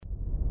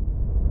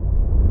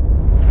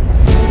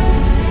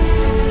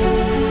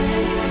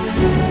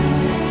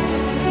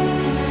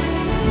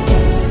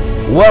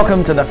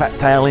Welcome to the Fat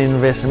Tail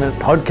Investment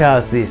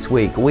Podcast this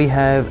week. We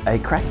have a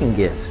cracking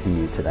guest for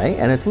you today,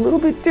 and it's a little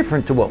bit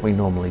different to what we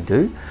normally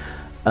do.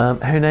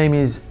 Her name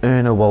is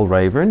Erna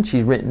Walraven.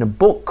 She's written a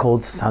book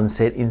called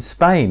Sunset in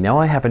Spain. Now,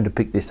 I happen to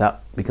pick this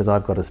up because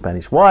I've got a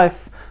Spanish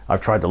wife.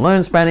 I've tried to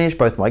learn Spanish.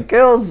 Both my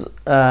girls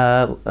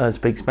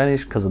speak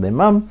Spanish because of their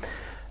mum.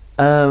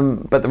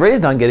 But the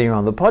reason I'm getting her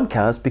on the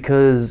podcast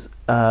because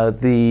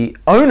the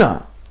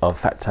owner of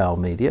Fat Tail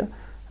Media,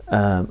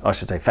 I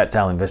should say Fat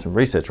Tail Investment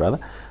Research rather,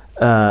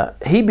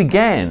 he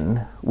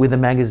began with a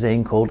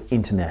magazine called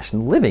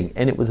International Living,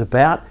 and it was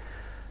about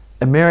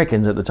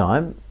Americans at the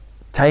time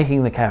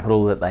taking the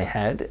capital that they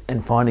had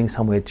and finding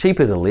somewhere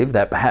cheaper to live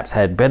that perhaps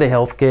had better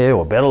healthcare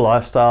or better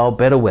lifestyle,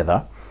 better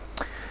weather.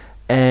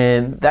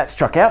 And that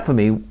struck out for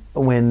me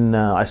when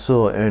I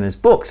saw Erna's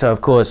book. So, of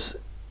course,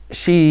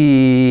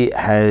 she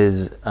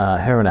has,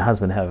 her and her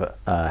husband have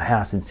a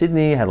house in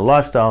Sydney, had a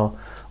lifestyle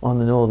on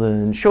the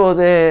northern shore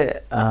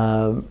there,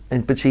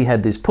 but she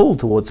had this pull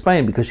towards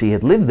Spain because she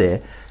had lived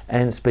there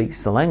and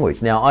speaks the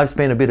language. Now, I've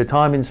spent a bit of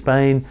time in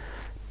Spain,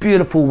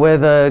 beautiful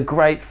weather,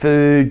 great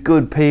food,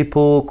 good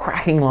people,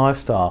 cracking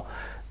lifestyle.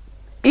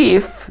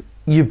 If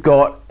you've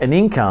got an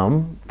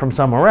income from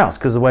somewhere else,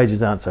 because the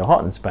wages aren't so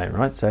hot in Spain,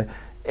 right? So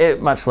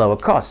much lower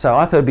cost. So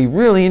I thought it'd be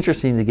really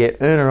interesting to get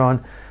Erna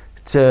on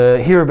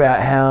to hear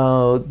about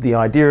how the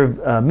idea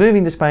of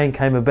moving to Spain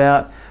came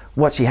about,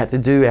 what she had to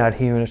do out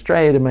here in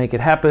Australia to make it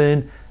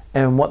happen,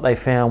 and what they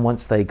found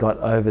once they got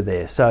over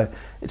there. So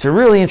it's a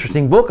really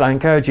interesting book. I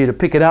encourage you to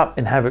pick it up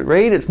and have it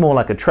read. It's more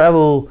like a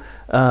travel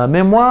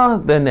memoir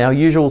than our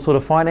usual sort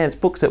of finance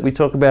books that we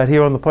talk about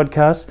here on the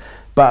podcast,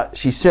 but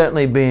she's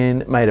certainly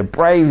made a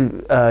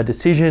brave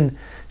decision.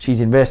 She's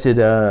invested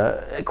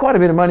quite a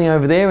bit of money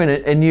over there in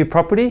a new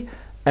property,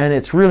 and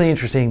it's really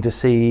interesting to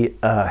see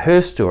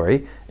her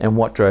story and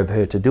what drove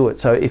her to do it.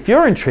 So if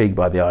you're intrigued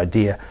by the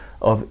idea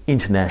of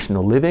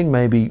international living,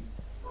 maybe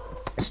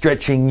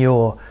stretching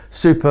your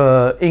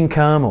super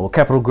income or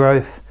capital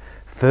growth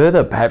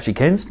further, perhaps you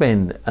can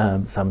spend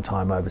some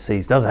time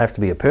overseas. It doesn't have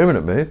to be a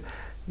permanent move.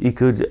 You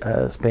could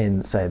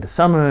spend, say, the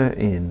summer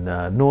in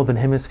Northern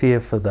Hemisphere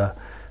for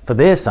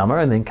their summer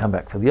and then come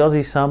back for the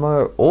Aussie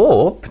summer,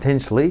 or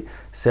potentially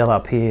sell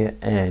up here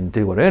and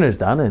do what Erna's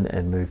done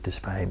and move to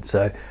Spain.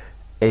 So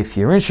if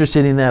you're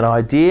interested in that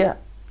idea,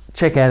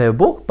 check out her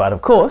book. But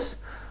of course,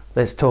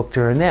 let's talk to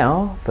her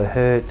now for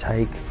her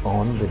take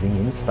on living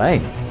in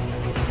Spain.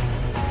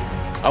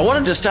 I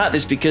wanted to start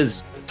this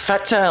because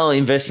Fat Tail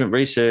Investment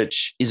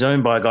Research is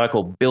owned by a guy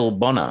called Bill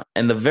Bonner,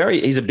 and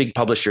he's a big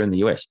publisher in the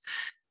US.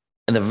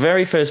 And the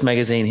very first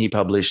magazine he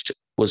published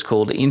was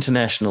called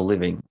International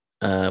Living,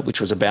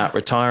 which was about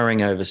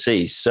retiring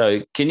overseas.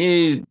 So can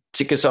you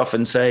tick us off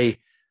and say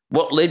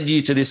what led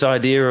you to this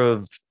idea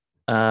of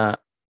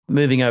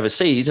moving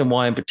overseas, and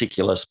why in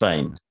particular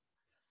Spain?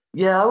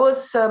 Yeah, I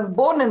was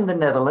born in the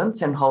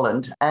Netherlands, in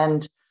Holland,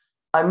 and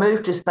I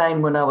moved to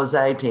Spain when I was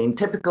 18.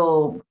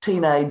 Typical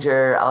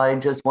teenager, I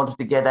just wanted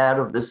to get out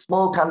of the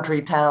small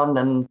country town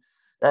and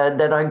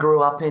that I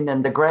grew up in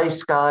and the grey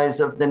skies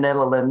of the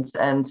Netherlands,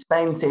 and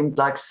Spain seemed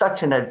like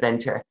such an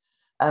adventure.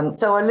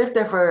 So I lived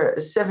there for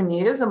 7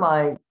 years in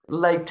my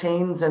late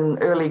teens and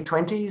early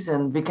 20s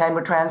and became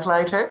a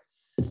translator.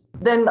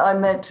 Then I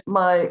met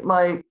my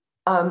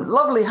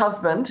lovely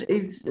husband.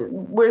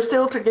 We're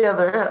still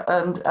together,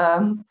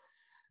 and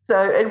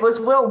so it was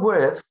well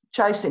worth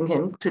chasing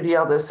him to the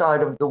other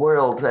side of the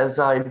world, as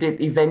I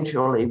did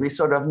eventually. We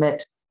sort of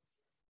met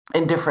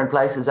in different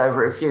places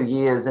over a few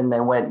years and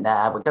then went,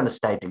 we're going to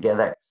stay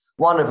together.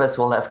 One of us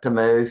will have to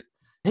move.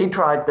 He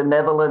tried the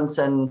Netherlands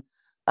and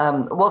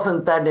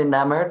wasn't that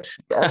enamored.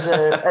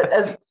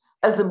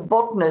 As a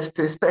botanist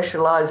who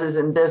specializes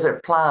in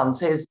desert plants,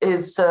 his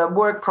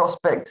work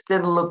prospects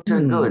didn't look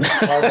too good.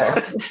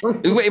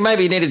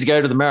 Maybe he needed to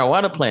go to the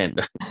marijuana plant.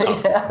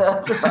 Yeah,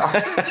 that's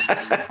right.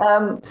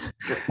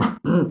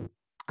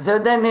 So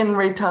then in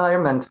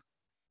retirement,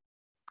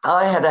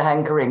 I had a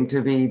hankering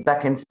to be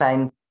back in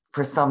Spain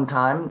for some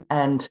time,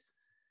 and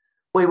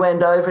we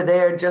went over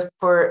there just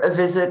for a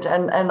visit,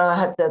 and I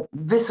had that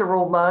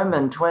visceral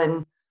moment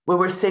when we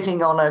were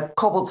sitting on a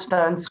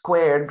cobblestone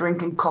square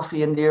drinking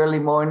coffee in the early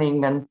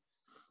morning, and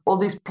all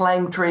these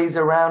plane trees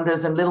around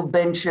us and little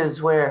benches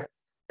where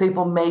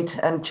people meet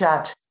and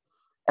chat.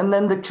 And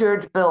then the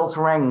church bells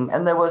rang,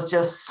 and there was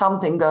just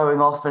something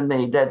going off in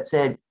me that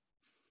said,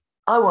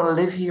 I want to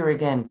live here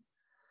again.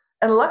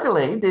 And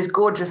luckily, this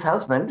gorgeous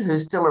husband,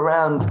 who's still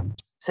around,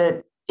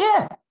 said,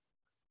 yeah,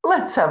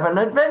 let's have an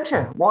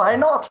adventure. Why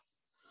not?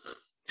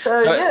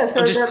 So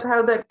that's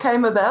how that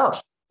came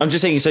about. I'm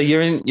just thinking, so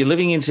you're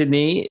living in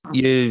Sydney.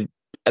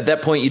 At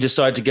that point, you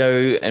decide to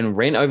go and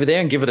rent over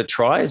there and give it a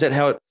try. Is that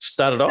how it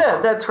started off?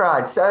 Yeah, that's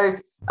right. So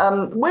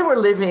we were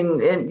living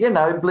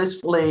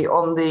blissfully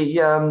on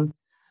the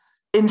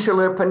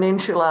insular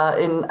peninsula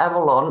in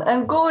Avalon,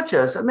 and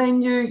gorgeous. I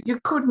mean, you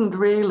couldn't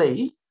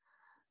really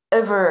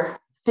ever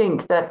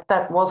think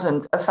that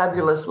wasn't a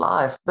fabulous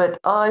life, but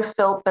I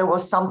felt there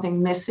was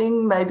something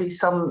missing, maybe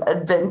some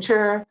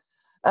adventure,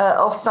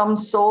 of some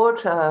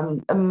sort,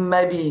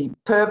 maybe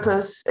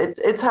purpose.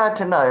 It's hard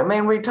to know. I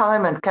mean,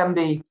 retirement can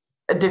be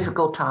a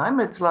difficult time.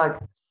 It's like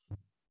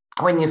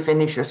when you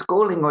finish your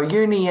schooling or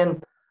uni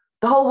and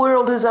the whole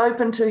world is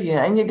open to you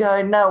and you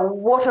go, now,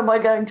 what am I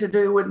going to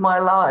do with my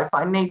life?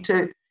 I need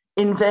to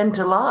invent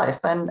a life.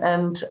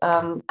 And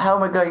how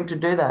am I going to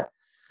do that?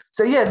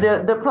 So, yeah,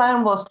 the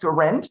plan was to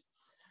rent.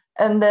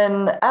 And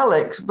then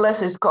Alex, bless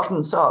his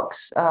cotton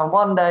socks,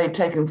 one day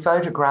taking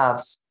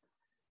photographs,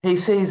 he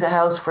sees a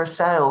house for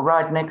sale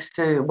right next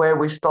to where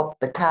we stopped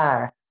the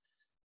car.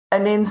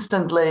 And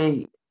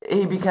instantly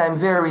he became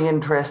very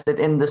interested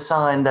in the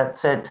sign that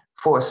said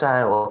for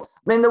sale.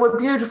 I mean, there were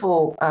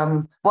beautiful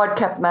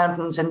white-capped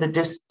mountains in the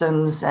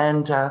distance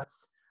and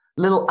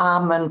little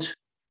almond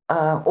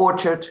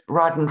orchard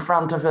right in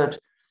front of it.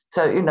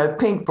 So, you know,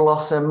 pink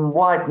blossom,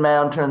 white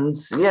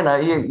mountains, you know,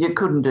 you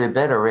couldn't do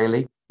better,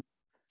 really.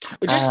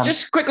 Well,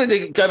 just quickly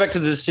to go back to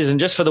the decision,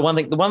 just for the one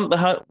thing,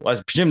 I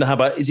presume the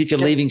hub is if you're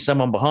leaving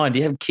someone behind. Do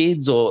you have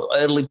kids or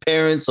elderly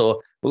parents, or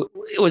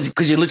it was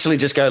because you literally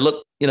just go,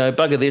 look, you know,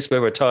 bugger this,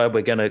 we're retired,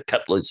 we're going to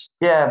cut loose?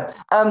 Yeah,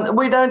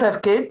 we don't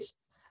have kids,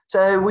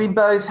 so we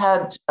both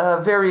had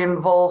very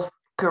involved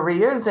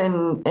careers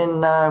in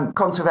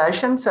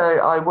conservation. So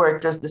I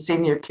worked as the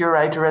senior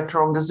curator at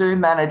Taronga Zoo,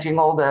 managing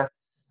all the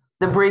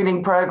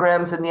breeding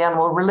programs and the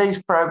animal release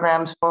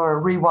programs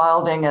for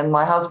rewilding, and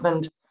my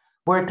husband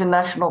worked in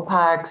national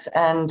parks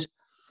and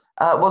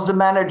was the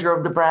manager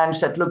of the branch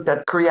that looked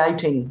at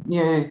creating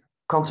new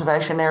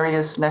conservation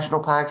areas,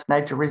 national parks,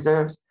 nature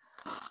reserves.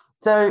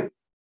 So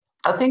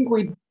I think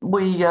we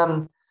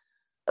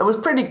it was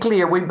pretty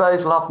clear we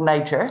both love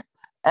nature.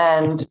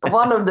 And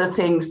one of the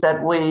things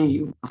that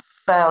we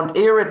found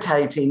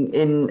irritating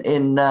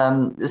in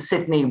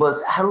Sydney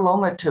was how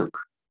long it took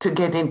to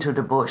get into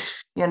the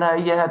bush. You know,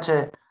 you had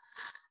to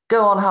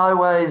go on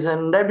highways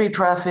and there'd be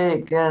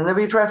traffic and there'd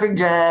be traffic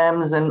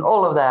jams and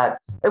all of that.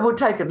 It would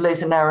take at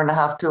least an hour and a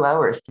half, 2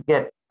 hours to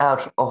get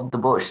out of the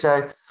bush.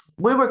 So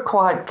we were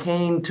quite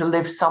keen to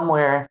live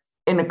somewhere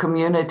in a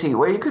community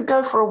where you could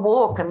go for a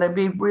walk and there'd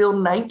be real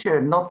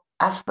nature, not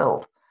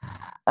asphalt.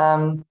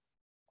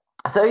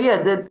 So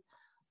yeah,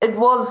 it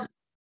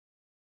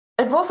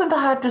wasn't a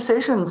hard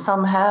decision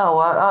somehow.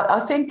 I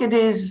think it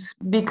is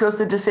because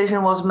the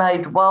decision was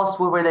made whilst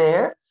we were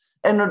there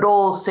and it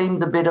all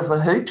seemed a bit of a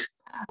hoot.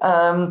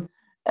 And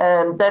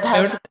that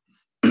house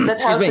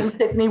in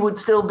Sydney would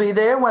still be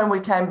there when we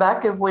came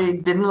back if we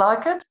didn't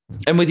like it.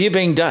 And with you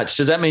being Dutch,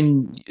 does that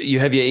mean you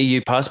have your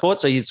EU passport?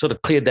 So you sort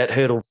of cleared that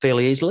hurdle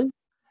fairly easily?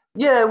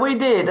 Yeah, we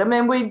did. I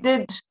mean, we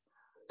did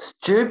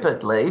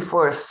stupidly,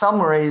 for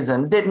some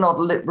reason, did not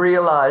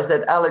realise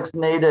that Alex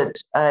needed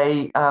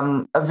a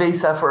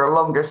visa for a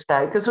longer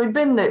stay because we'd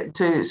been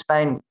to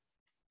Spain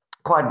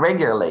quite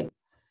regularly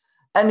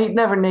and he'd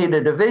never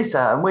needed a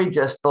visa. And we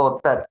just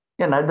thought that,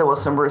 you know, there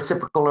was some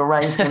reciprocal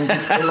arrangement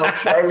between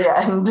Australia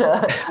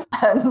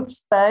and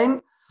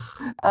Spain.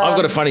 I've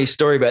got a funny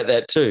story about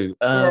that too.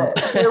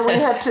 So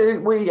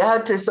we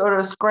had to sort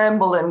of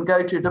scramble and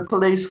go to the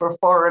police for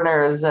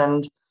foreigners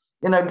and,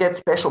 you know, get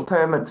special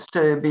permits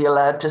to be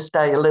allowed to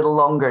stay a little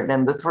longer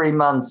than the 3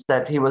 months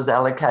that he was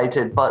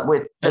allocated, but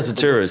with as a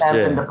tourist,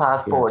 and the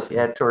passport,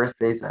 tourist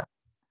visa.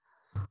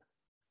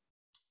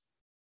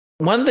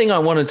 One thing I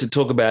wanted to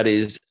talk about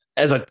is,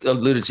 as I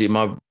alluded to,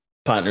 my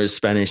partner is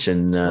Spanish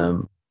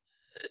and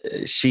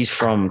she's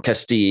from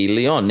Castilla y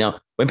Leon. Now,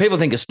 when people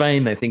think of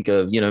Spain, they think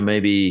of, you know,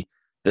 maybe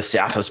the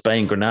south of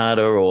Spain,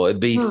 Granada or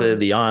Ibiza,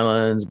 the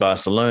islands,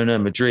 Barcelona,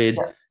 Madrid,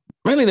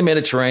 mainly the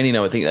Mediterranean.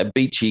 I think that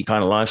beachy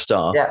kind of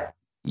lifestyle. Yeah.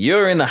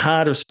 You're in the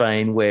heart of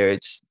Spain where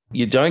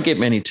you don't get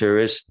many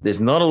tourists. There's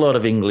not a lot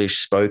of English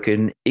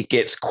spoken. It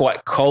gets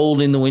quite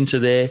cold in the winter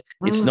there.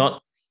 It's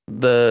not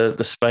the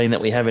Spain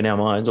that we have in our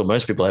minds, or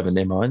most people have in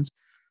their minds.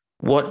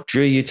 What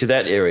drew you to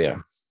that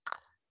area?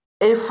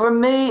 For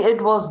me,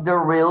 it was the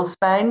real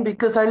Spain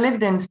because I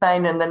lived in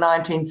Spain in the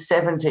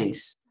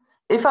 1970s.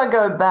 If I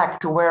go back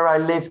to where I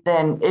lived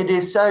then, it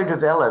is so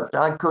developed.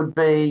 I could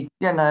be,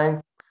 you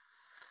know,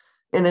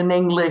 in an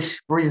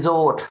English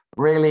resort,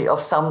 really,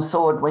 of some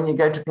sort. When you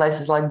go to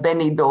places like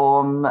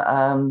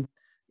Benidorm,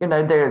 you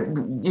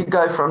know, you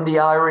go from the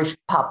Irish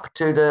pub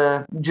to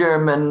the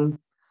German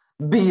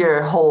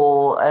beer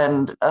hall,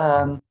 and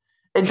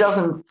it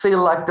doesn't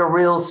feel like the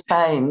real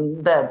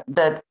Spain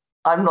that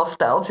I'm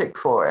nostalgic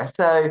for.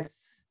 So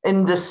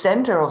in the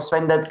center of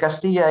Spain, that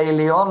Castilla y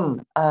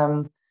Leon,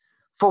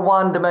 for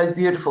one, the most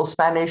beautiful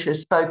Spanish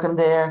is spoken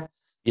there.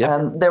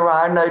 Yep. There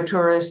are no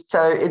tourists,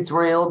 so it's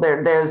real.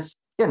 There's,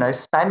 you know,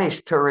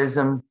 Spanish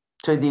tourism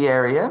to the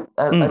area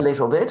a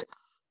little bit.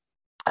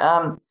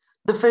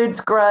 The food's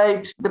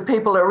great. The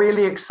people are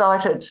really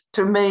excited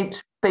to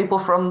meet people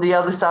from the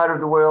other side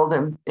of the world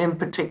in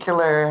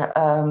particular.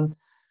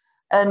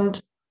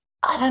 And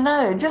I don't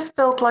know, it just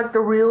felt like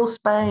the real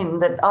Spain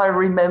that I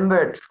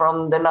remembered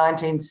from the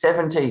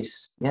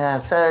 1970s. Yeah,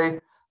 so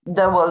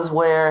that was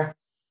where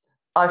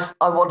I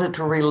wanted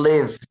to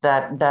relive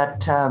that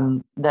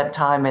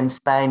time in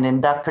Spain,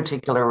 in that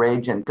particular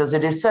region, because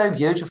it is so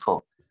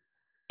beautiful.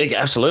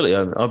 Absolutely.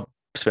 I've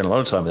spent a lot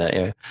of time in that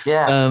area.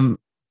 Yeah.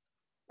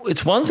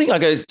 It's one thing, I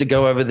guess, to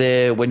go over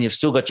there when you've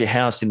still got your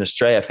house in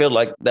Australia. I feel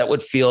like that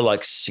would feel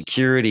like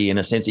security in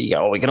a sense that you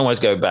go, oh, we can always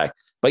go back.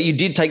 But you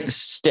did take the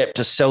step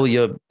to sell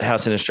your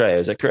house in Australia.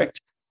 Is that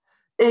correct?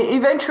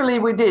 Eventually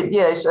we did,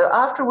 yeah. So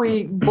after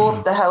we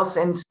bought the house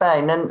in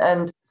Spain,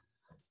 and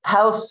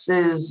house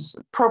is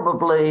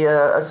probably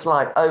a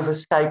slight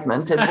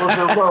overstatement. It was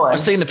a ruin. I've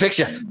seen the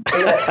picture.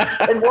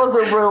 It was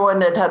a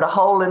ruin. It had a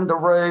hole in the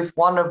roof.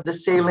 One of the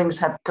ceilings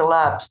had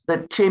collapsed.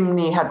 The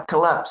chimney had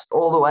collapsed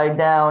all the way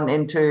down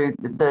into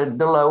the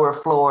lower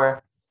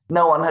floor.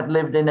 No one had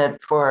lived in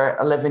it for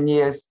 11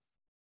 years.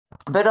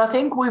 But I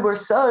think we were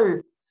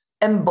so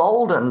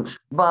emboldened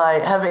by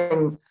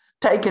having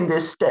taken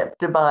this step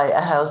to buy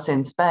a house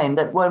in Spain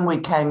that when we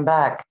came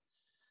back,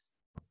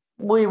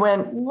 we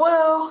went,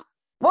 well,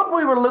 what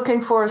we were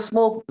looking for, a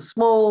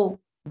small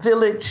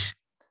village,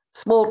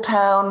 small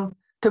town,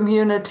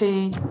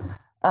 community,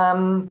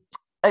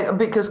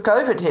 because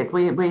COVID hit,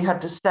 we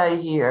had to stay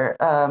here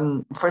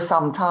for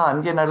some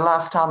time. You know,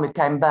 last time we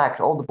came back,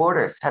 all the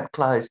borders had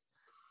closed.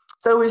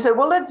 So we said,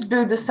 well, let's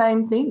do the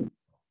same thing.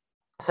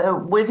 So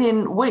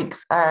within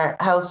weeks, our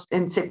house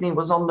in Sydney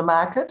was on the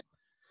market,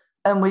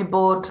 and we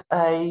bought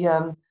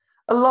a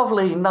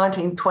lovely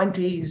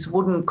 1920s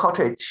wooden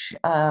cottage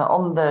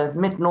on the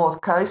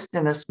mid-north coast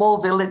in a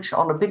small village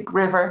on a big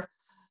river.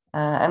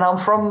 And I'm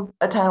from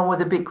a town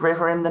with a big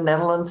river in the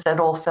Netherlands. That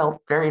all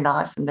felt very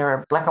nice, and there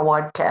are black and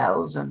white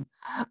cows, and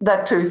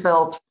that too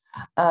felt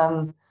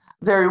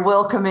very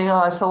welcoming,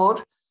 I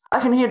thought.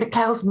 I can hear the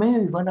cows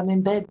moo when I'm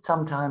in bed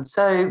sometimes,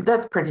 so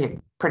that's pretty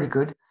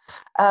good.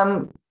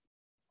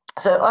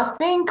 So I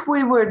think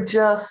we were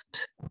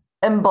just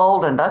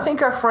emboldened. I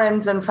think our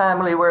friends and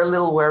family were a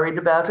little worried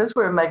about us.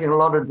 We were making a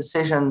lot of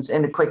decisions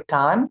in a quick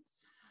time.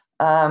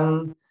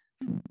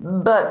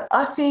 But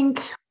I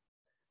think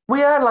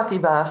we are lucky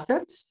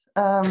bastards.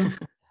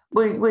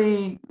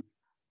 We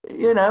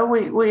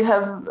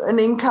have an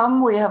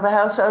income. We have a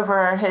house over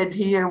our head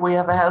here. We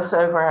have a house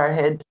over our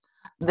head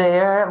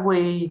there.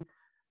 We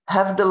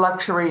have the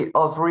luxury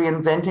of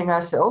reinventing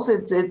ourselves.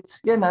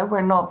 It's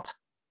we're not.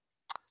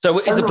 So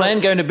is the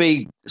plan going to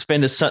be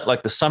spend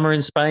like the summer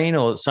in Spain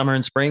or summer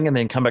in spring and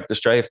then come back to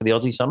Australia for the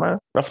Aussie summer,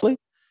 roughly?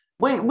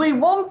 We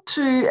want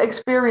to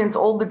experience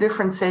all the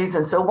different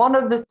seasons. So one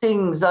of the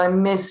things I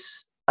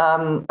miss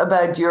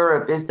about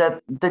Europe is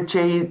that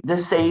the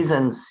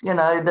seasons,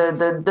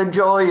 the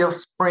joy of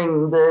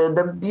spring,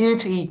 the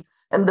beauty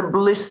and the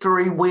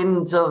blistery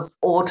winds of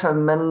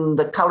autumn and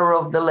the colour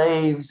of the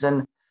leaves.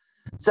 And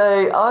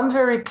so I'm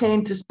very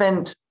keen to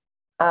spend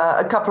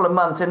a couple of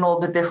months in all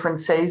the different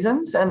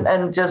seasons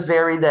and just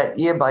vary that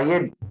year by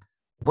year.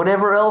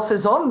 Whatever else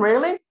is on,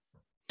 really.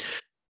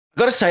 I've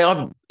got to say,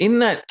 I'm in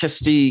that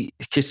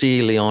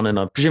Castilla Leon, and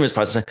I presume it's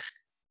part of the same.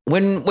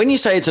 When you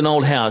say it's an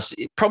old house,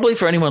 probably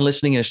for anyone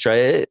listening in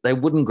Australia, they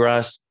wouldn't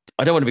grasp,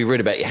 I don't want to be rude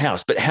about your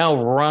house, but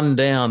how run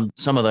down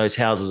some of those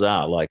houses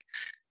are. Like,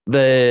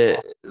 they're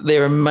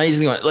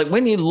amazingly, like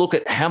when you look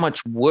at how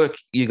much work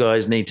you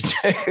guys need to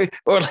do,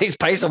 or at least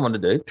pay someone to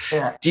do,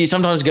 do you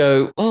sometimes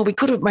go, well, we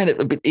could have made it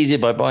a bit easier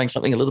by buying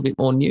something a little bit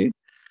more new?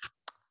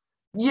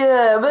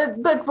 Yeah,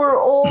 but we're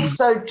all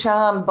so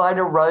charmed by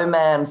the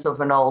romance of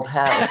an old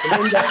house. I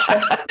mean,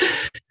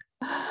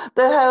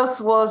 the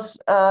house was,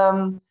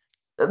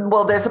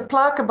 there's a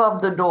plaque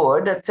above the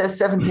door that says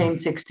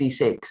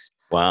 1766.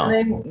 Wow.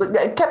 And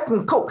then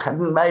Captain Cook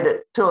hadn't made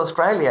it to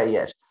Australia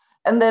yet.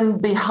 And then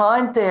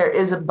behind there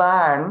is a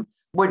barn,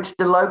 which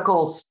the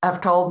locals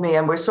have told me,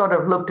 and we sort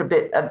of looked a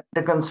bit at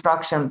the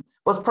construction,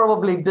 was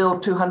probably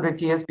built 200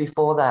 years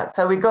before that.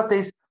 So we got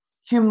this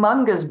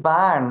humongous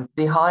barn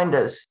behind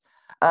us.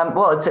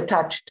 It's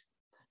attached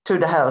to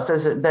the house.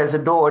 There's a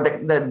door.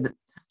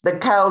 The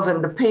cows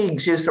and the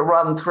pigs used to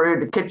run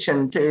through the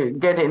kitchen to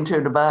get into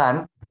the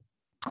barn.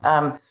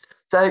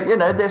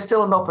 There's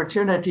still an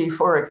opportunity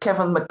for a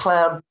Kevin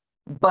McLeod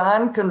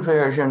barn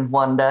conversion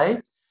one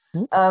day.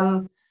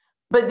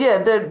 But yeah,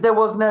 there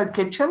was no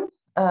kitchen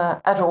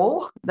at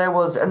all. There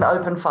was an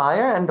open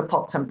fire and the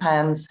pots and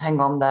pans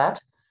hang on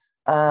that.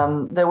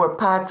 There were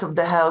parts of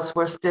the house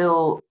were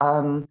still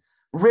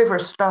river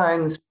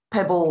stones,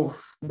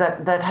 pebbles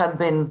that had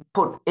been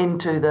put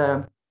into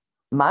the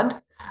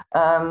mud.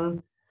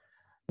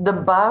 The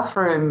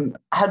bathroom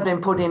had been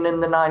put in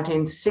the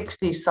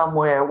 1960s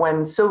somewhere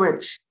when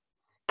sewage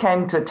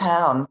came to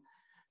town.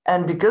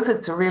 And because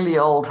it's a really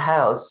old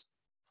house,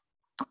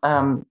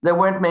 there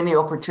weren't many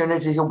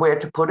opportunities of where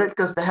to put it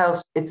because the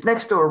house, it's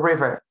next to a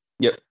river,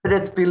 but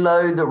it's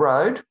below the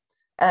road.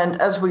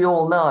 And as we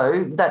all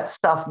know, that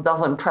stuff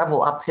doesn't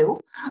travel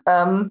uphill.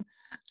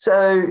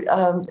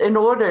 So in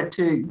order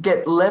to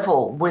get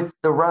level with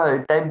the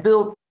road, they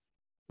built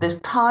this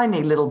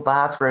tiny little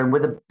bathroom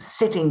with a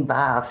sitting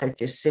bath that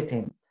you sit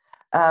in,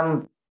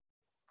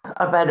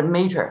 about a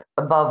metre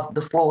above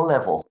the floor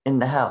level in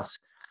the house.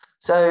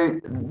 So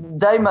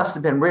they must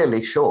have been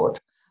really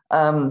short.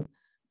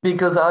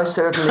 Because I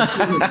certainly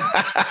couldn't.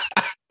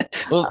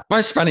 Well,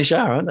 most Spanish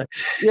are, aren't they?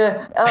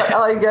 Yeah.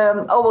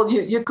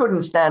 You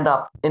couldn't stand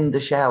up in the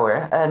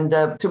shower. And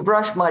to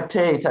brush my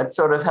teeth, I'd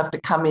sort of have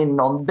to come in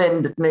on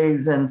bended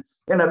knees and,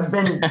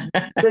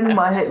 bend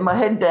my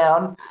head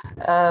down.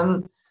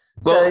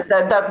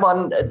 That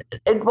one,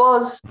 it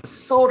was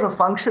sort of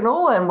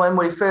functional. And when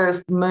we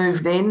first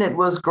moved in, it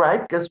was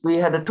great because we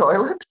had a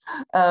toilet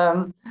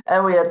and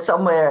we had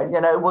somewhere,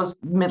 it was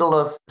middle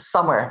of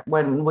summer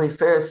when we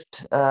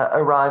first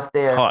arrived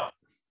there. Hot.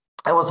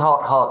 It was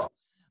hot.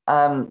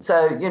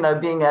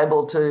 Being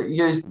able to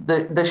use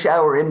the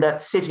shower in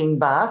that sitting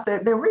bath,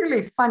 they're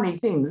really funny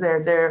things.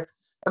 They're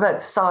about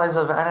the size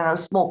of, a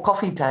small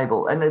coffee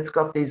table, and it's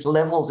got these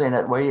levels in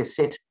it where you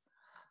sit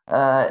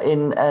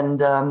and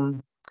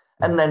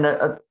then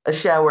a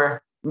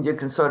shower you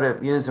can sort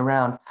of use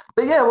around.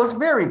 But yeah, it was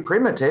very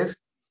primitive,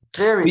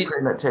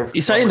 primitive.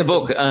 You say in the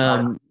book,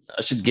 I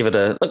should give it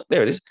a look.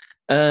 There it is.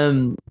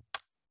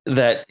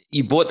 That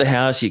you bought the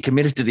house, you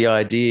committed to the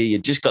idea, you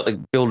just got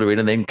the builder in,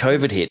 and then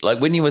COVID hit.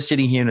 Like when you were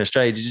sitting here in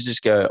Australia, did you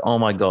just go, "Oh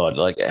my God,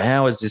 like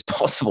how is this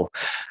possible?"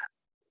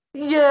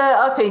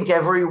 Yeah, I think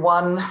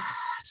everyone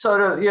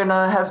sort of,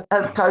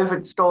 has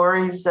COVID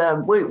stories.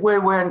 We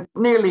weren't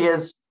nearly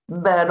as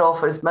bad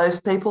off as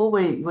most people.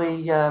 We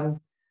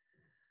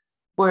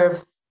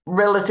were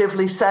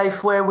relatively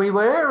safe where we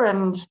were,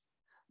 and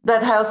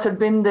that house had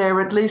been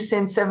there at least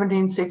since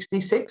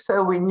 1766,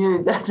 so we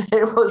knew that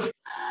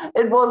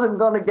it wasn't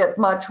going to get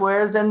much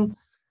worse. And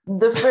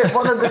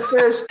one of the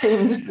first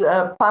things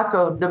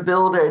Paco, the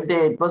builder,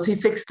 did was he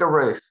fixed the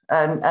roof,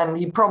 and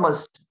he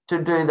promised to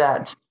do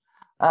that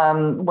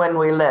when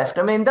we left.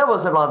 I mean, that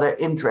was another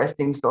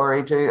interesting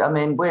story too. I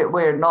mean,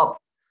 we're not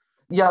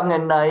young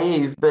and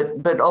naive,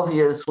 but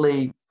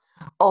obviously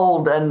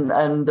old and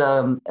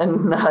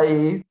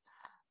naive,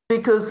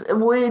 because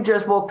we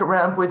just walked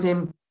around with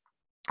him.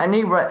 And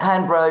he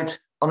hand wrote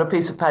on a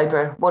piece of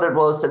paper what it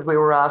was that we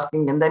were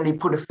asking, and then he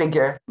put a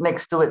figure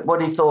next to it,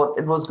 what he thought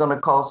it was going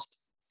to cost.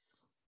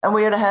 And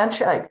we had a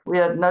handshake. We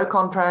had no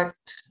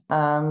contract.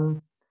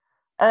 And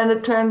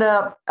it turned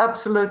out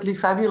absolutely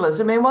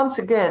fabulous. I mean, once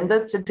again,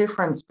 that's a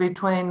difference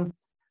between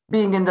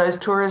being in those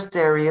tourist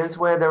areas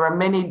where there are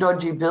many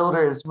dodgy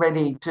builders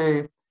ready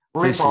to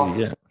rip off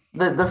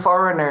the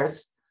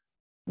foreigners.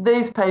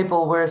 These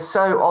people were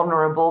so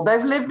honourable.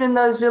 They've lived in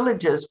those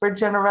villages for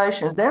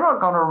generations. They're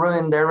not going to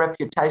ruin their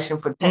reputation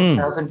for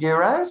 10,000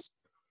 euros.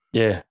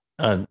 Yeah,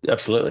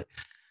 absolutely.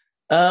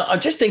 I'm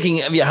just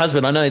thinking of your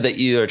husband. I know that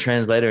you're a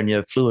translator and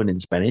you're fluent in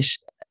Spanish.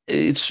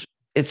 It's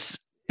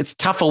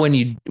tougher when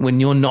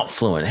you're not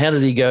fluent. How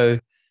did he go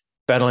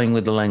battling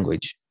with the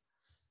language?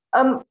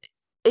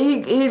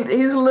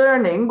 He's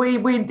learning.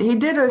 He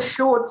did a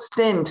short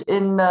stint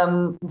in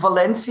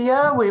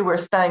Valencia. We were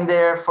staying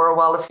there for a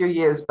while, a few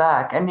years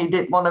back, and he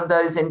did one of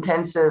those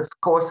intensive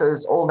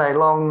courses all day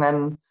long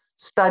and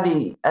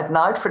study at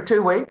night for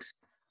 2 weeks.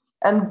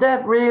 And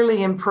that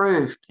really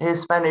improved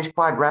his Spanish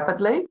quite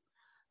rapidly.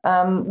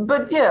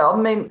 But yeah, I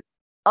mean,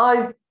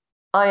 I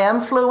am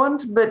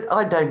fluent, but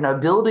I don't know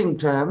building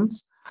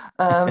terms.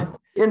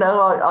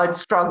 I'd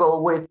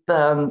struggle with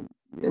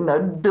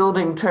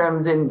building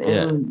terms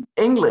in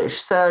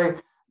English. So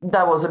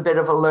that was a bit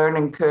of a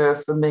learning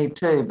curve for me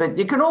too. But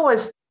you can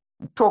always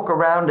talk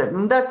around it,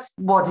 and that's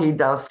what he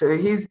does too.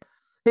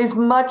 He's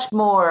much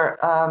more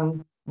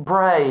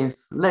brave,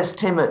 less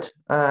timid,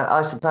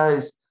 I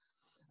suppose.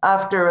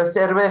 After a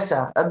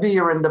cerveza, a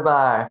beer in the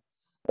bar,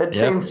 it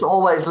seems to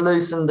always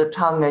loosen the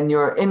tongue, and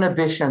your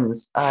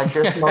inhibitions are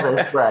just not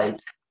as great.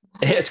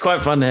 It's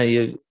quite fun how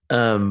you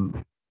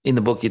in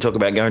the book, you talk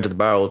about going to the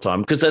bar all the time,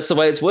 because that's the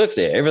way it works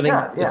there. Everything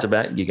it's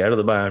about, you go to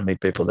the bar and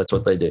meet people. That's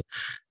what they do.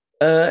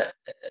 I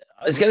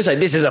was going to say,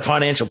 this is a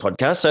financial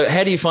podcast. So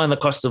how do you find the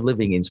cost of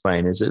living in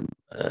Spain? Is it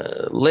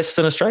less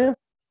than Australia?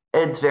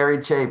 It's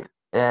very cheap.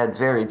 Yeah, it's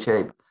very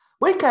cheap.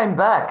 We came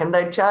back and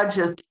they charged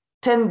us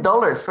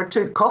 $10 for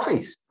 2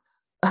 coffees.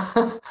 We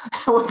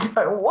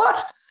go,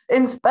 what?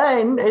 In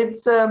Spain,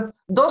 it's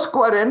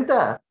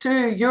 €2.40,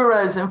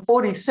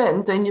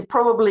 €2.40, and you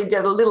probably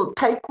get a little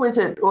cake with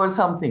it or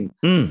something.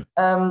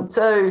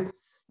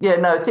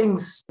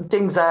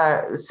 Things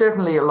are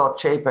certainly a lot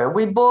cheaper.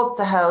 We bought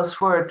the house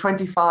for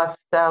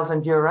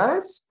 25,000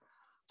 euros.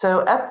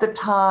 So at the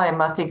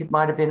time, I think it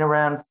might have been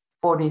around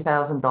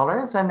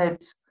 $40,000, and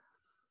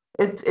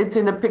it's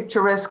in a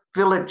picturesque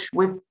village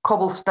with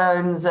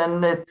cobblestones,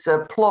 and it's a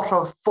plot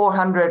of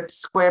 400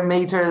 square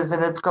meters,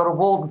 and it's got a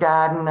walled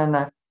garden and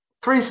a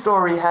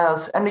 3-story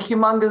house and a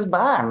humongous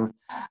barn,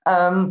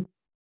 and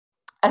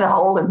a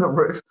hole in the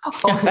roof,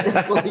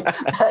 obviously,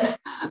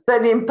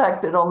 that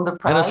impacted on the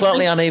price. And a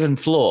slightly uneven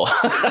floor.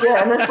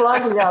 And a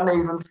slightly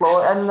uneven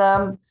floor.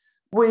 And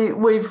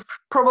we've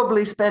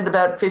probably spent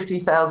about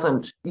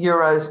 50,000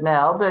 euros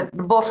now, but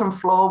the bottom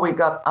floor, we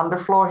got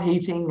underfloor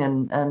heating,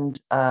 and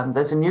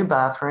there's a new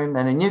bathroom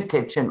and a new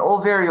kitchen,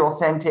 all very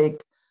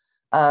authentic.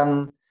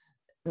 I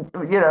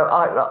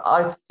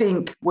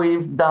think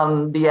we've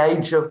done the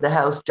age of the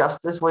house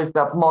justice. We've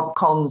got mod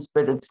cons,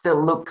 but it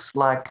still looks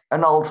like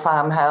an old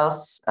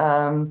farmhouse.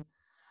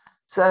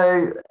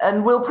 So,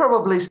 and we'll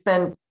probably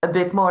spend a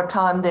bit more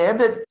time there,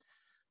 but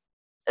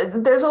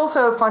there's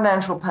also a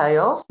financial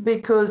payoff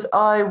because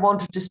I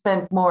wanted to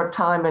spend more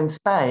time in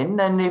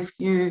Spain. And if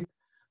you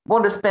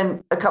want to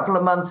spend a couple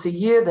of months a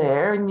year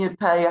there and you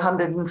pay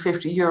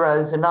 150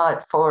 euros a night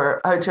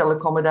for hotel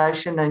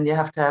accommodation and you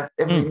have to have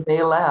every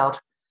meal out,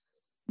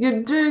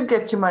 you do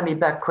get your money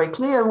back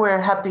quickly. And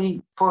we're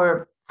happy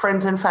for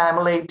friends and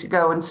family to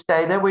go and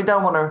stay there. We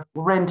don't want to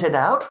rent it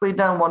out. We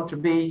don't want to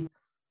be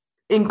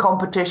in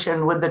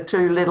competition with the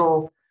two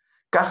little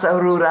casa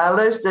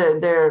rurales.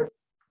 They're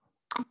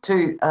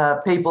two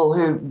people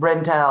who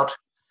rent out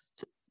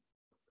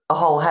a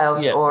whole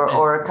house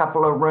or a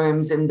couple of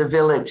rooms in the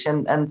village.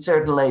 And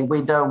certainly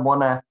we don't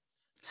want to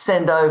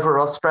send over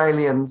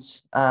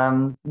Australians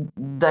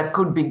that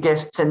could be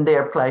guests in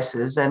their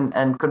places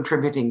and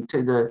contributing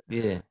to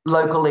the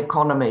local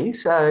economy.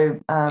 So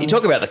you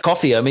talk about the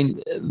coffee. I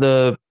mean,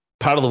 the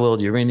part of the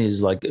world you're in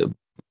is like a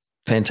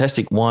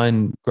fantastic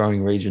wine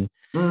growing region.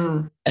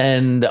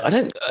 And I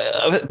don't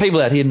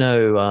people out here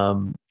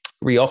know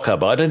Rioja,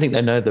 but I don't think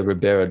they know the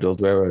Ribera del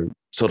Duero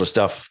sort of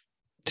stuff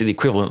to the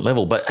equivalent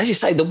level. But as you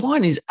say, the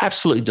wine is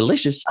absolutely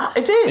delicious.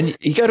 It is.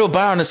 And you go to a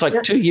bar and it's like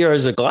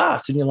 €2 a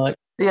glass and you're like,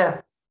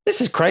 this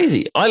is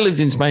crazy. I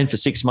lived in Spain for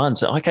 6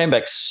 months and I came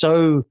back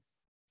so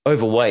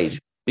overweight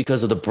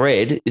because of the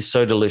bread is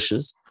so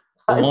delicious.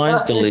 The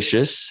wine's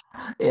delicious.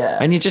 Yeah.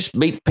 And you just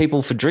meet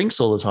people for drinks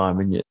all the time.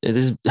 And it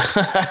is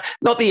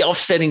not the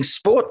offsetting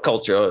sport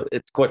culture.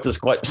 It's quite to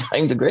the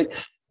same degree.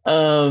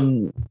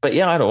 But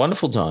yeah, I had a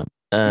wonderful time.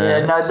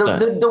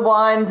 The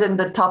wines and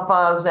the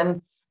tapas,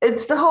 and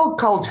it's the whole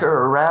culture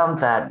around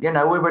that. You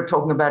know, we were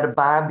talking about a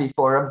bar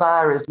before. A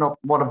bar is not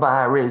what a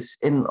bar is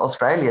in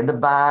Australia. The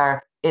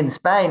bar in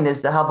Spain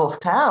is the hub of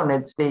town.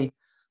 It's the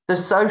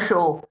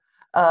social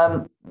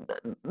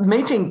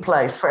meeting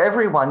place for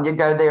everyone. You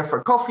go there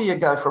for coffee, you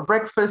go for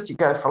breakfast, you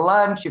go for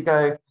lunch, you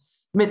go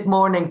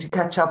mid-morning to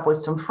catch up with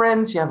some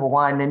friends, you have a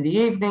wine in the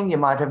evening, you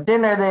might have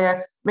dinner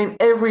there. I mean,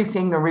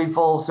 everything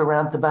revolves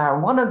around the bar.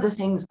 And one of the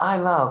things I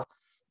love,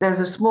 there's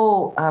a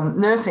small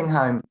nursing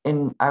home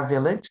in our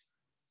village,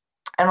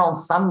 and on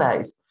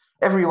Sundays,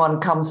 everyone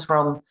comes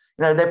from,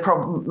 you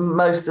know,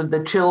 most of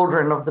the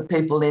children of the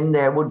people in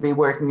there would be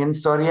working in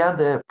Soria,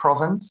 the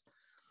province.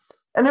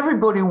 And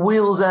everybody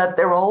wheels out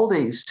their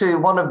oldies to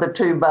one of the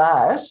two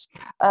bars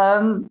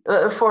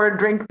for a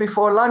drink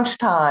before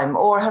lunchtime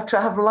or have to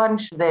have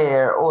lunch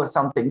there or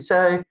something.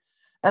 So,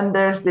 and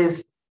there's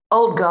this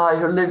old guy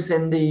who lives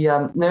in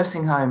the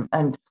nursing home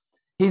and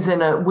he's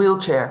in a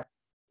wheelchair.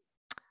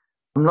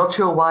 I'm not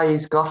sure why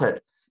he's got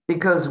it,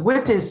 because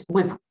with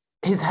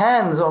his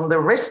hands on the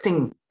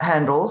resting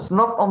handles,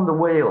 not on the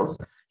wheels,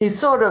 he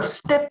sort of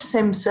steps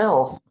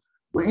himself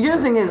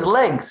using his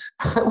legs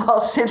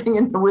while sitting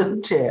in the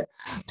wheelchair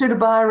to the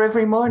bar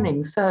every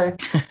morning. So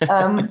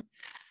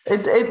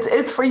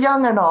it's for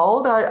young and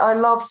old. I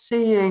love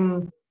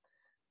seeing,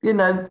 you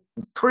know,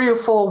 3 or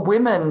 4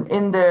 women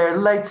in their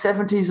late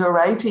 70s or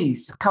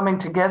 80s coming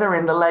together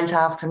in the late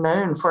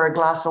afternoon for a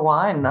glass of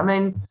wine. I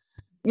mean,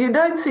 you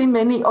don't see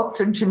many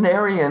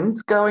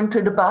octogenarians going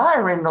to the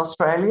bar in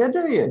Australia,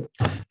 do you?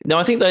 No,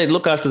 I think they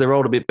look after their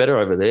old a bit better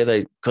over there.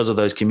 Because of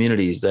those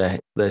communities, they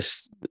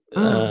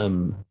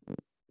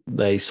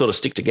sort of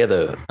stick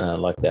together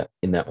like that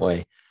in that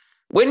way.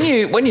 When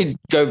you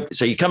go,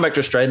 so you come back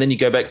to Australia, and then you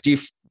go back. Do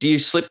you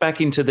slip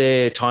back into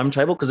their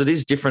timetable, because it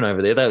is different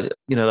over there?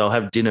 They'll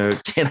have dinner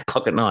at 10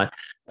 o'clock at night.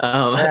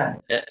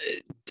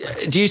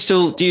 Do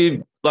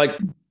you like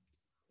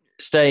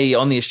stay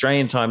on the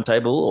Australian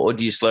timetable, or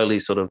do you slowly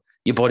sort of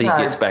your body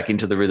gets back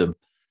into the rhythm?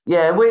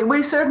 Yeah,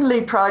 we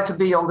certainly try to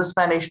be on the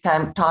Spanish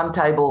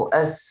timetable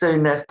as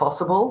soon as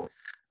possible.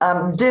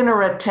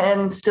 Dinner at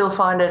 10, still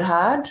find it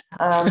hard.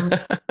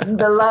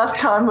 The last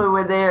time we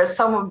were there,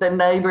 some of the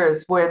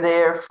neighbours were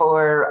there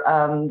for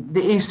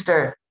the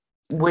Easter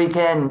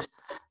weekend.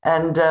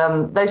 And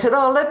they said,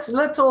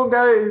 let's all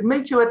go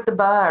meet you at the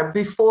bar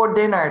before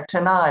dinner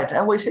tonight.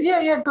 And we said,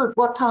 yeah, good.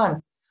 What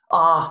time?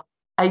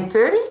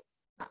 8:30?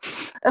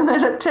 And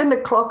then at 10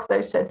 o'clock,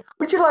 they said,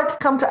 would you like to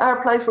come to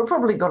our place? We're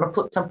probably going to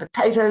put some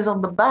potatoes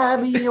on the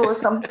barbie or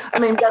something. I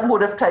mean, that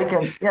would have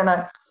taken,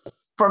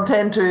 from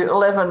 10 to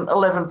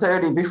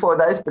 11:30 before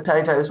those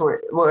potatoes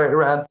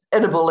were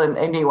edible in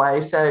any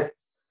way. So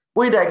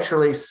we'd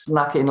actually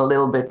snuck in a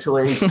little bit to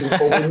eat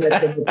before we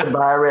met them at the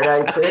bar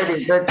at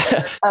 8:30.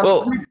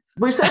 But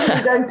we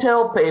certainly don't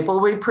tell people.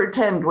 We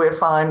pretend we're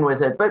fine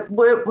with it. But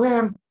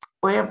we're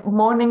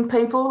morning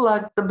people.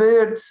 Like the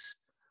birds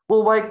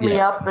will wake me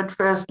up at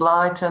first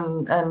light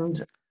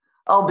and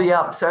I'll be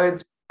up. So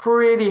it's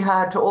pretty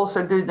hard to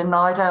also do the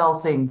night owl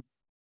thing.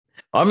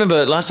 I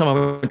remember last time I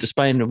went to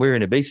Spain, we were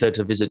in Ibiza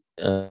to visit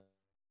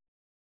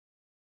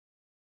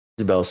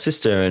Isabel's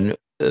sister, and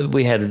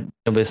we had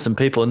with some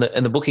people,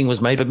 and the booking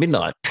was made at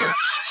midnight.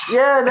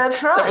 Yeah,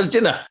 that's right. That was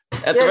dinner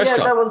at the restaurant.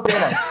 Yeah, that was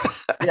dinner.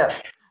 Yeah.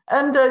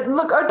 And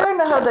look, I don't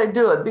know how they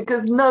do it,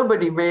 because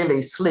nobody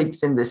really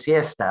sleeps in the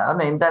siesta. I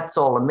mean, that's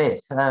all a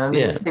myth.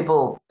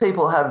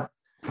 People have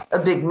a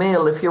big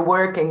meal. If you're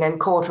working and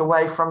caught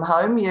away from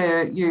home,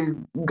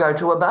 you go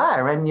to a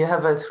bar and you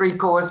have a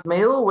 3-course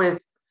meal with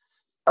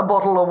a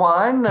bottle of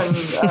wine,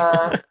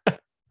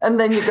 and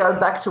then you go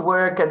back to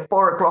work at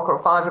 4 o'clock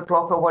or 5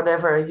 o'clock or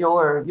whatever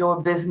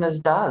your business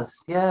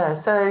does. Yeah,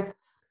 so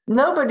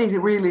nobody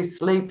really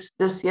sleeps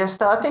the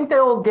siesta. I think they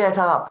all get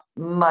up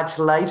much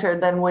later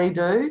than we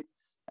do,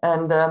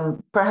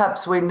 and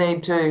perhaps we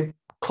need to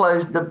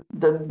close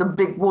the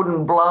big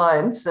wooden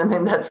blinds. I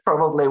mean, that's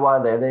probably why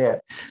they're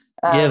there.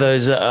 Yeah,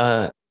 those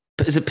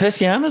is it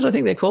persianas? I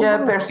think they're called. Yeah,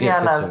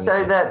 persianas.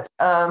 So that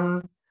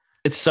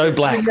it's so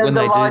black when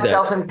the they light do that.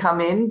 doesn't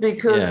come in,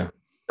 because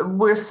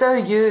we're so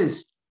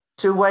used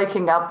to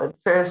waking up at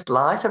first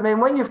light. I mean,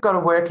 when you've got a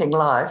working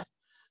life,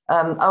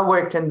 I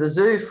worked in the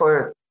zoo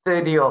for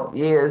 30 odd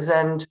years,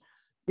 and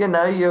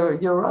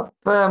you're up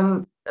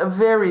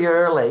very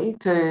early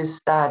to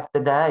start the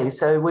day.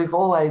 So we've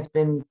always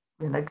been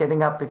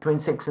getting up between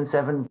 6 and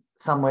 7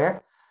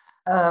 somewhere.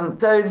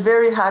 So it's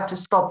very hard to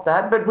stop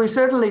that, but we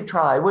certainly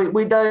try.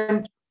 We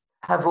don't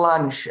have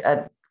lunch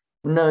at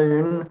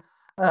noon.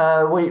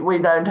 We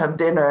don't have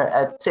dinner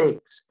at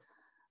 6,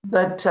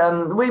 but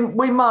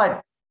we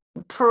might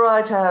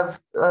try to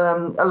have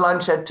a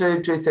lunch at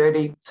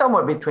 2:30,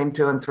 somewhere between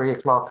 2 and 3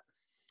 o'clock.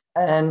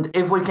 And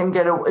if we can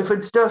if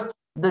it's just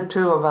the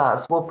two of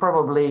us, we'll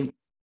probably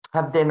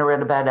have dinner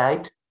at about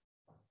 8.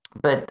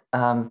 But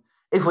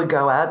if we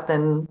go out,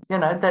 then,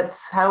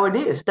 that's how it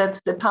is. That's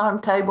the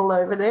timetable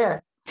over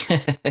there.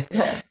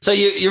 Yeah. So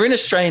you're in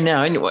Australia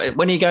now. And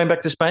when are you going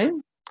back to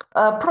Spain?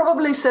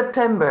 Probably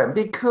September,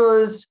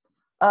 because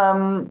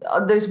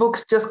these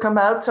books just come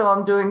out, so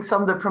I'm doing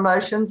some of the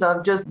promotions.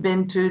 I've just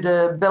been to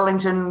the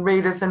Bellingen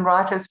Readers and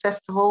Writers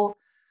Festival,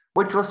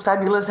 which was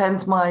fabulous.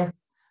 Hence my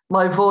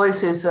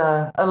voice is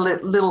a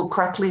little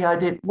crackly. I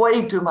did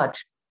way too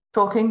much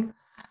talking.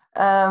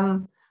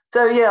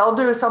 So, yeah, I'll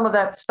do some of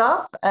that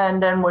stuff,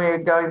 and then we're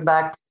going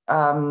back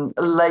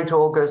late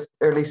August,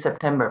 early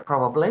September,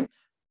 probably.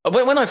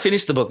 When I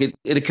finished the book,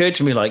 it occurred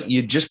to me, like,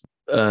 you just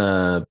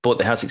bought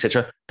the house,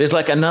 etc. There's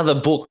like another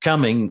book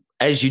coming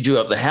as you do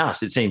up the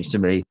house, it seems to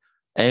me,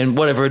 and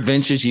whatever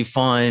adventures you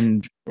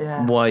find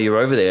while you're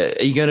over there.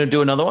 Are you going to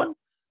do another one?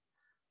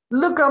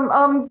 Look,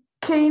 I'm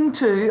keen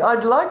to.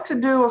 I'd like to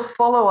do a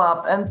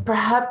follow-up, and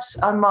perhaps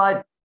I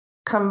might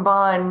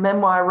combine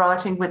memoir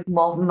writing with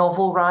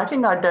novel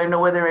writing. I don't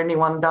know whether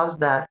anyone does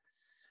that.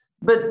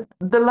 But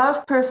the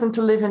last person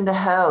to live in the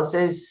house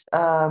is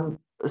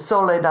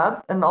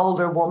Soledad, an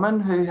older woman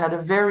who had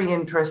a very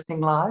interesting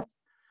life.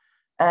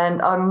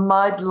 And I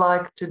might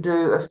like to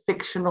do a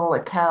fictional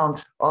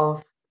account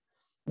of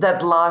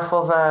that life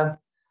of a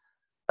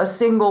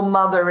single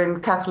mother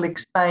in Catholic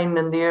Spain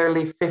in the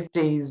early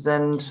 50s,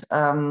 and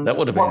that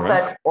would have been what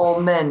that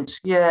all meant.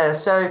 Yeah,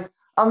 so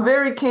I'm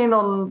very keen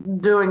on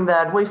doing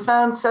that. We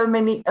found so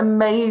many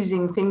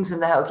amazing things in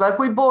the house. Like,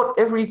 we bought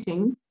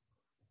everything,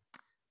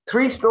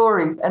 3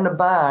 stories and a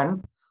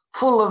barn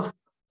full of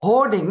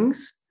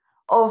hoardings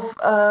of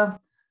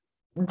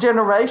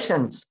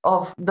generations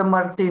of the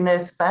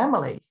Martinez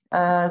family.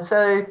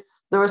 So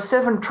there were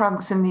 7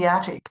 trunks in the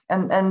attic,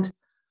 and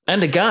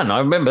a gun. I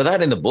remember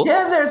that in the book.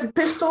 Yeah, there's a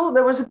pistol.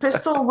 There was a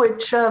pistol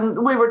which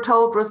we were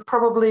told was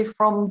probably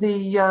from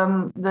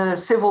the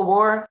Civil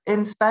War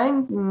in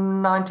Spain,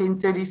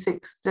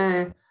 1936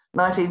 to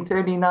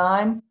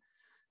 1939.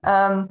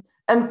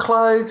 And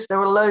clothes. There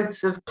were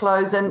loads of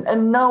clothes,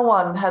 and no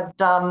one had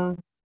done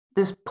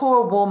this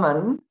poor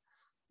woman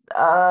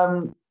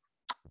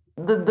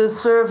the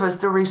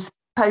service,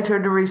 paid her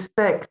the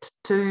respect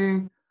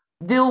to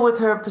deal with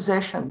her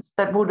possessions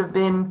that would have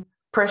been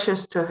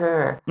precious to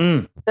her.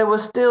 There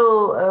was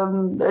still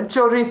a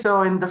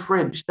chorizo in the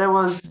fridge. There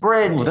was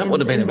bread. That would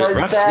have been a bit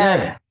rough.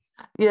 Bags.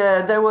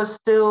 Yeah, there was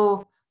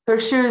still, her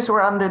shoes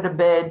were under the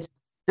bed.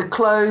 The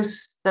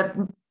clothes that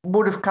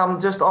would have come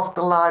just off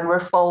the line were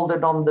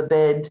folded on the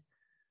bed.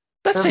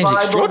 That seems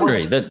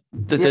extraordinary that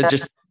they're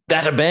just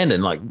that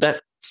abandoned like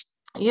that.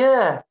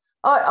 Yeah.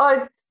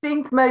 I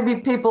think maybe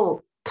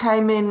people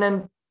came in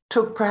and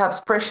took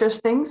perhaps precious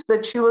things,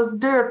 but she was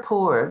dirt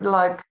poor,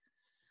 like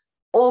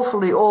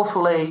awfully,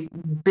 awfully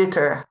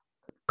bitter,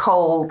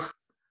 cold,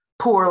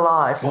 poor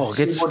life. Oh, it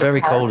gets very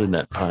cold in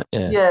that part.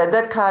 Yeah,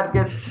 that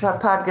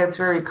part gets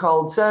very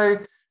cold. So,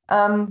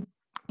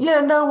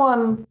 no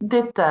one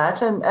did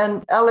that.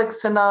 And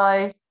Alex and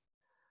I,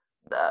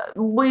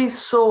 we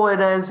saw it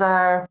as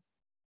our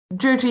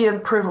duty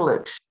and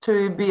privilege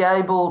to be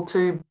able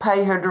to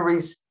pay her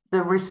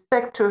the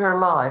respect to her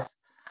life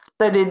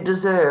that it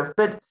deserved.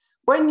 But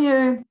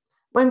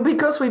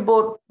because we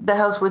bought the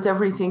house with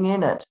everything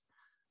in it,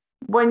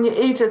 when you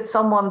eat at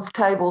someone's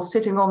table,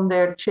 sitting on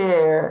their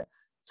chair,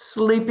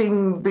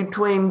 sleeping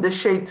between the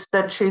sheets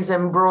that she's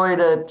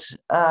embroidered,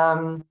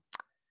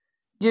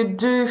 you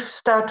do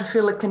start to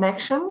feel a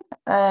connection.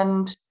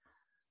 And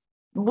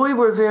we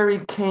were very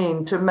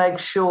keen to make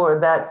sure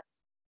that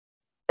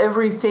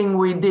everything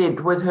we did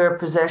with her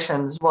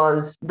possessions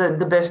was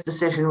the best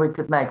decision we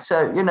could make.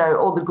 So,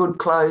 all the good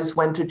clothes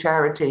went to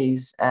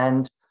charities,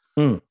 and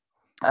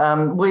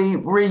we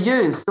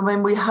reused. I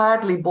mean, we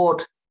hardly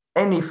bought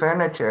any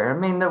furniture. I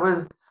mean, there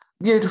was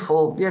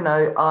beautiful,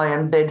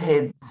 iron bed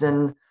heads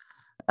and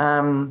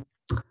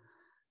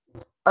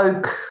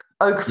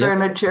oak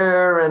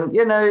furniture, and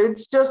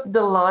it's just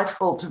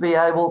delightful to be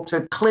able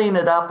to clean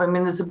it up. I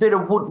mean, there's a bit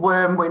of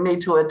woodworm we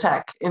need to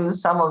attack in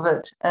some of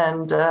it,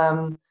 and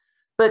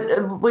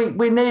but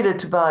we needed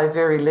to buy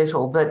very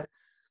little. But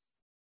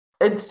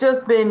it's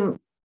just been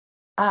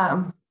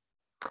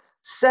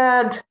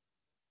sad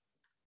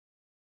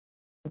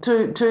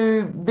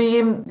to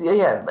be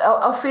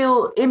I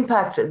feel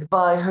impacted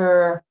by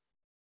her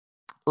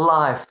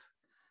life.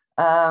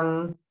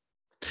 I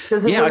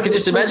can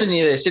just imagine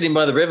you there sitting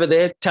by the river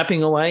there,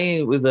 tapping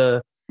away with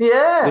the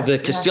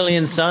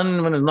Castilian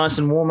sun when it's nice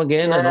and warm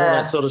again and all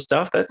that sort of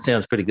stuff. That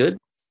sounds pretty good.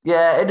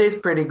 Yeah, it is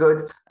pretty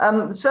good.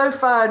 So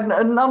far,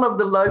 none of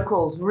the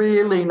locals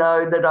really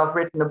know that I've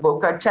written a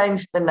book. I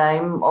changed the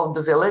name of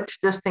the village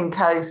just in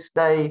case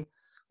they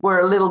were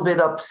a little bit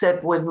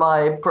upset with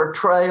my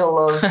portrayal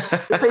of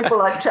the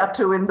people I chat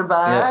to in the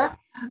bar.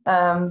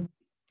 Yeah.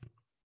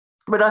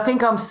 But I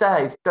think I'm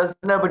safe because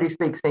nobody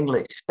speaks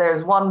English.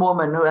 There's one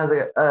woman who has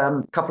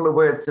a couple of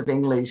words of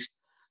English.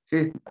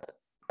 She's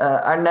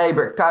our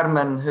neighbour,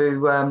 Carmen, who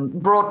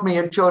brought me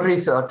a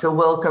chorizo to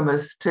welcome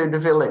us to the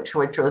village,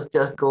 which was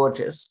just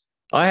gorgeous.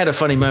 I had a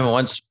funny moment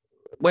once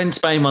when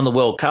Spain won the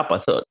World Cup. I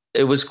thought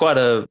it was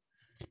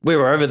we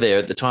were over there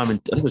at the time, I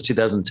think it was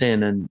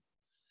 2010, and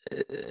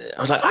I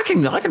was like, I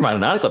can write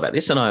an article about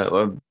this, and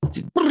I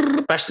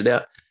bashed it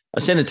out. I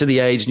sent it to the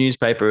Age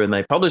newspaper, and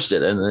they published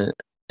it, and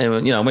I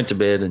went to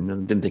bed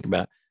and didn't think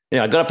about it.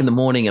 I got up in the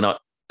morning and I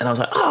was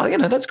like, oh,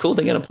 that's cool.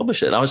 They're going to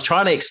publish it. And I was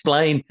trying to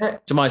explain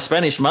to my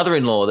Spanish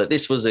mother-in-law that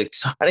this was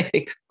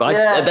exciting. But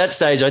at that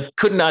stage, I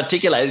couldn't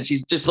articulate it.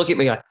 She's just looking at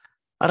me like,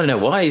 I don't know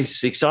why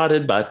he's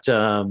excited, but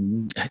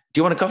do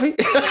you want a coffee?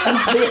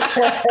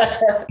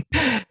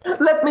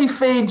 Let me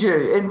feed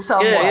you in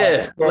some way. Yeah,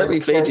 yes, let me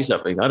feed you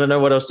something. I don't know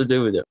what else to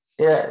do with it.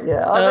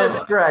 Yeah. Oh,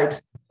 that's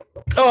great.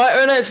 All right,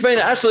 Erna, it's been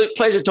an absolute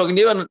pleasure talking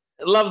to you, and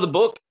love the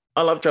book.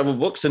 I love travel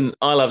books, and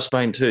I love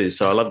Spain too.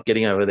 So I love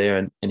getting over there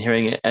and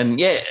hearing it.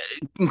 And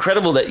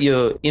incredible that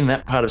you're in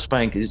that part of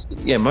Spain because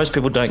most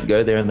people don't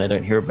go there and they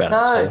don't hear about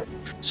it. So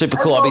super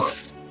cool. I'll be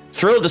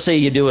thrilled to see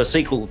you do a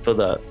sequel for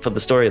the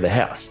story of the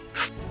house.